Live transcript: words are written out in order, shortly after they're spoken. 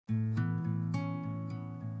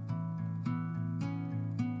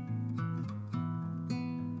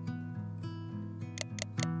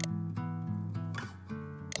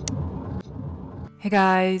Hey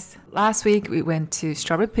guys, last week we went to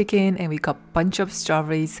strawberry picking and we got a bunch of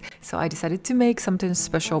strawberries, so I decided to make something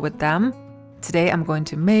special with them. Today I'm going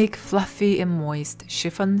to make fluffy and moist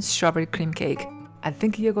chiffon strawberry cream cake. I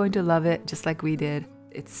think you're going to love it just like we did.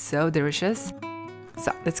 It's so delicious.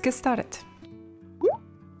 So let's get started.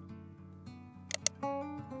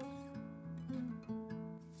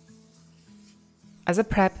 As a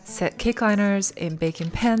prep, set cake liners in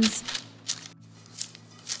baking pans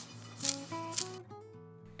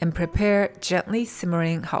and prepare gently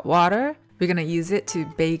simmering hot water. We're gonna use it to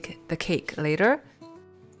bake the cake later.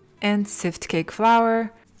 And sift cake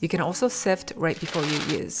flour. You can also sift right before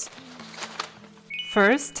you use.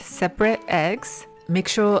 First, separate eggs. Make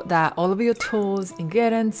sure that all of your tools,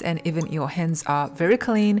 ingredients, and even your hands are very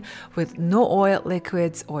clean with no oil,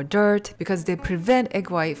 liquids, or dirt because they prevent egg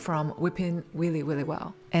white from whipping really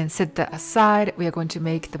well. And set that aside. We are going to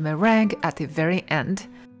make the meringue at the very end.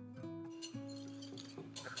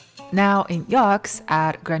 Now in yolks,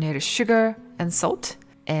 add granulated sugar and salt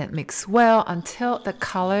and mix well until the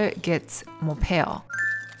color gets more pale.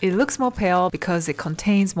 It looks more pale because it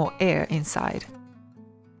contains more air inside.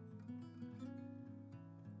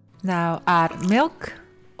 Now add milk,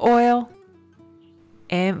 oil,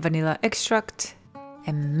 and vanilla extract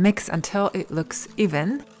and mix until it looks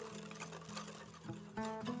even.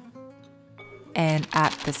 And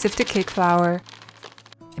add the sifted cake flour.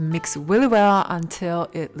 And mix really well until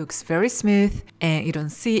it looks very smooth and you don't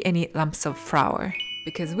see any lumps of flour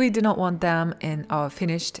because we do not want them in our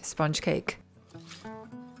finished sponge cake.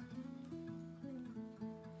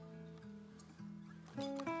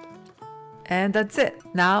 And that's it.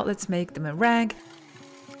 Now let's make the meringue.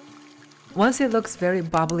 Once it looks very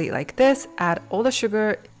bubbly like this, add all the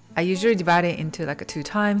sugar. I usually divide it into like 2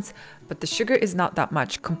 times, but the sugar is not that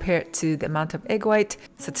much compared to the amount of egg white.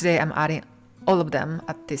 So today I'm adding all of them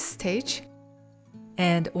at this stage.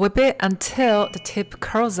 And whip it until the tip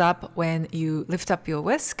curls up when you lift up your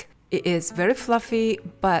whisk. It is very fluffy,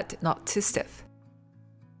 but not too stiff.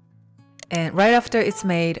 And right after it's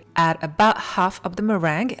made, add about half of the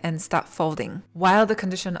meringue and start folding. While the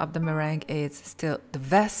condition of the meringue is still the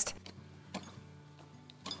best.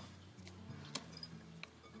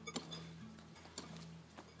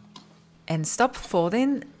 And stop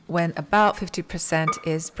folding when about 50%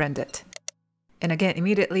 is blended. And again,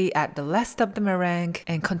 immediately add the rest of the meringue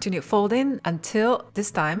and continue folding until this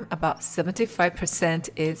time about 75%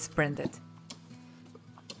 is blended.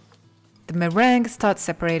 The meringue starts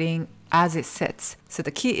separating as it sits. So the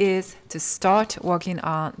key is to start working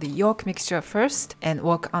on the yolk mixture first and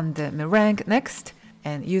work on the meringue next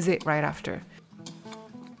and use it right after.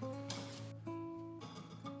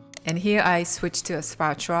 And here I switch to a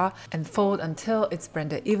spatula and fold until it's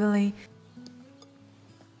blended evenly.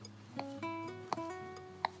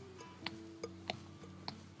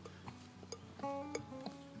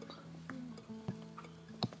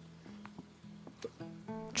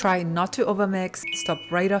 Try not to overmix, stop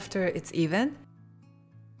right after it's even.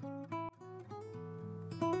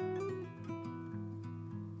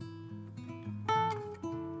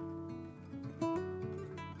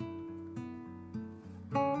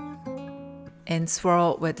 And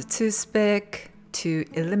swirl with the toothpick to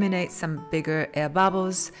eliminate some bigger air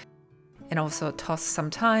bubbles and also toss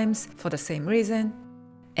sometimes for the same reason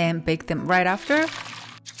and bake them right after.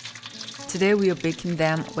 Today we are baking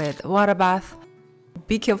them with water bath.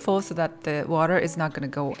 Be careful so that the water is not going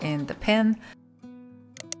to go in the pan.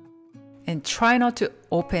 And try not to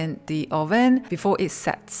open the oven before it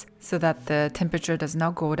sets so that the temperature does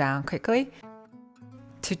not go down quickly.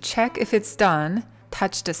 To check if it's done,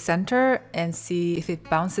 touch the center and see if it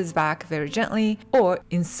bounces back very gently, or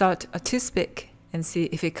insert a toothpick and see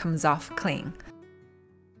if it comes off clean.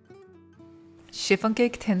 Chiffon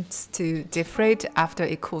cake tends to deflate after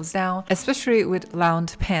it cools down, especially with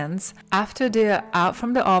round pans. After they're out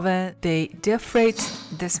from the oven, they deflate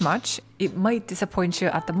this much. It might disappoint you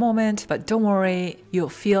at the moment, but don't worry, you'll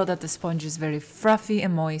feel that the sponge is very fluffy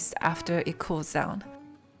and moist after it cools down.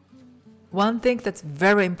 One thing that's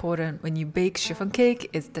very important when you bake chiffon cake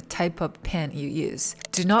is the type of pan you use.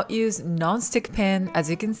 Do not use non-stick pan. As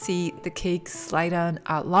you can see, the cake slides down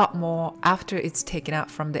a lot more after it's taken out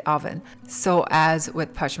from the oven. So as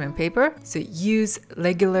with parchment paper, so use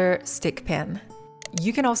regular stick pan.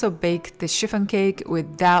 You can also bake the chiffon cake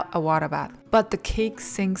without a water bath, but the cake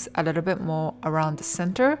sinks a little bit more around the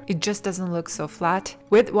center. It just doesn't look so flat.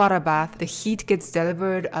 With water bath, the heat gets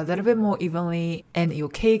delivered a little bit more evenly and your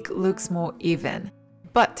cake looks more even.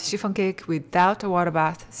 But chiffon cake without a water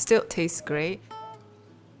bath still tastes great.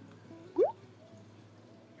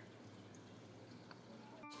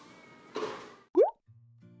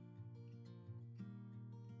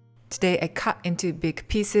 Today I cut into big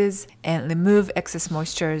pieces and remove excess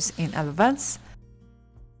moistures in advance.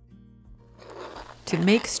 To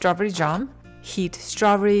make strawberry jam, heat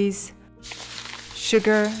strawberries,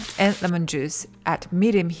 sugar, and lemon juice at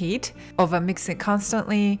medium heat over mixing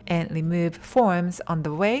constantly and remove foams on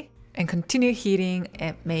the way, and continue heating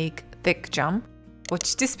and make thick jam.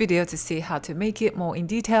 Watch this video to see how to make it more in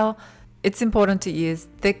detail. It's important to use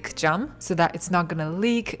thick jam so that it's not gonna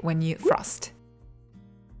leak when you frost.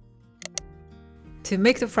 To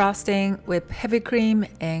make the frosting, whip heavy cream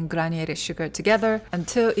and granulated sugar together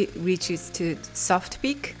until it reaches to soft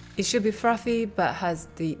peak. It should be fluffy but has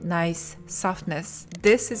the nice softness.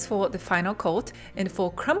 This is for the final coat, and for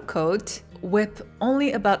crumb coat, whip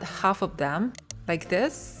only about half of them like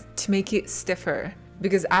this to make it stiffer,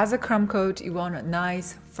 because as a crumb coat you want a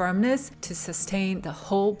nice firmness to sustain the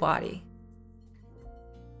whole body.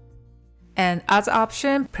 And as an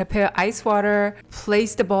option, prepare ice water,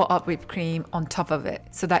 place the ball of whipped cream on top of it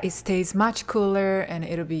so that it stays much cooler and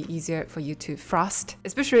it'll be easier for you to frost,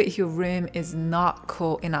 especially if your room is not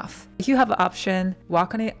cool enough. If you have an option,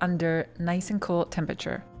 walk on it under nice and cool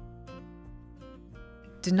temperature.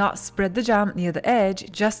 Do not spread the jam near the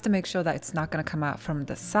edge just to make sure that it's not going to come out from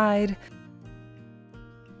the side.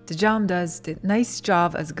 The jam does the nice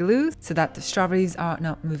job as glue so that the strawberries are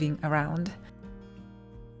not moving around.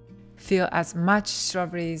 Fill as much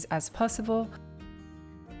strawberries as possible.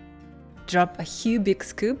 Drop a few big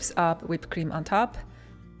scoops of whipped cream on top.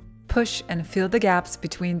 Push and fill the gaps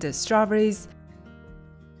between the strawberries.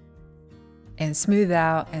 And smooth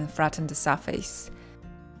out and flatten the surface.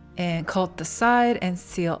 And coat the side and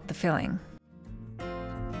seal the filling.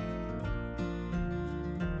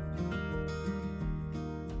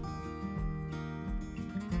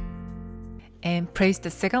 And place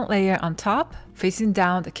the second layer on top, facing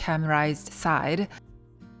down the caramelized side.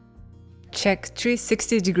 Check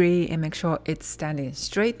 360° and make sure it's standing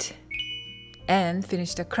straight. And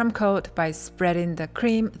finish the crumb coat by spreading the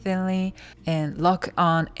cream thinly and lock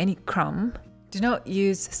on any crumb. Do not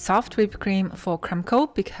use soft whipped cream for crumb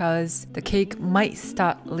coat because the cake might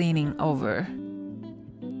start leaning over.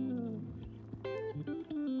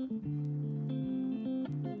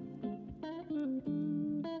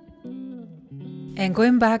 And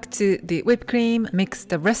going back to the whipped cream, mix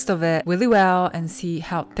the rest of it really well and see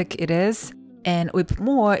how thick it is, and whip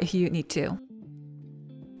more if you need to.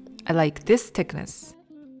 I like this thickness.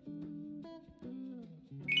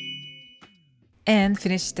 And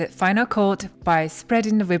finish the final coat by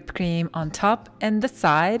spreading the whipped cream on top and the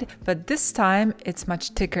side, but this time it's much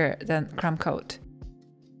thicker than crumb coat.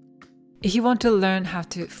 If you want to learn how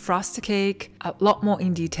to frost a cake a lot more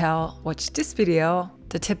in detail, watch this video.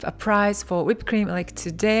 The tip applies for whipped cream like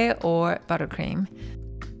today or buttercream.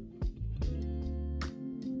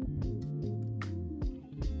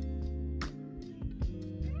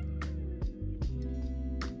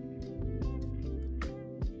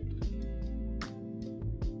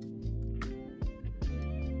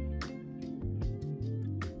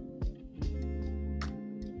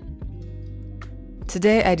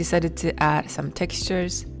 Today I decided to add some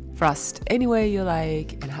textures. Frost any way you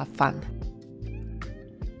like and have fun.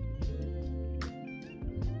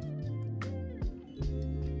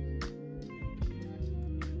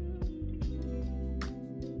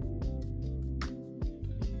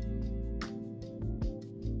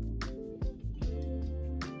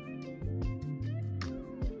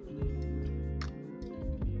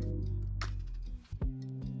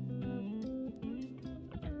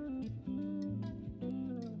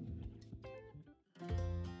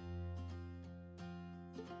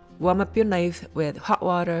 Warm up your knife with hot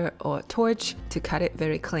water or torch to cut it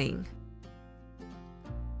very clean.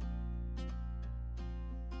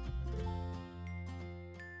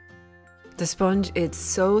 The sponge is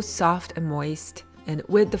so soft and moist, and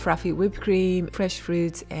with the fluffy whipped cream, fresh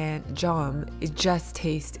fruits, and jam, it just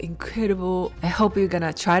tastes incredible. I hope you're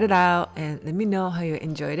gonna try it out and let me know how you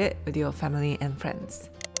enjoyed it with your family and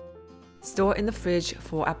friends. Store in the fridge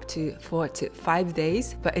for up to 4 to 5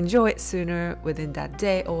 days, but enjoy it sooner within that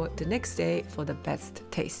day or the next day for the best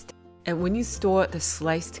taste. And when you store the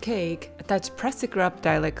sliced cake, attach plastic wrap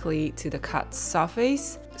directly to the cut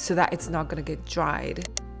surface so that it's not gonna get dried.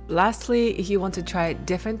 Lastly, if you want to try a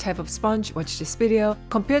different type of sponge, watch this video.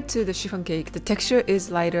 Compared to the chiffon cake, the texture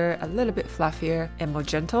is lighter, a little bit fluffier, and more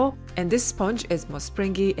gentle. And this sponge is more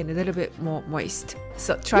springy and a little bit more moist.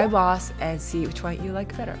 So try both and see which one you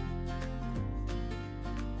like better.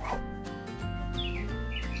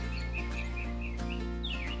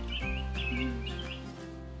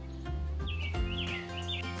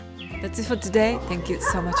 That's it for today. Thank you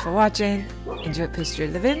so much for watching. Enjoy pastry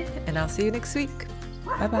living, and I'll see you next week.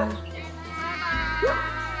 Bye bye.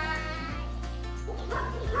 Woo!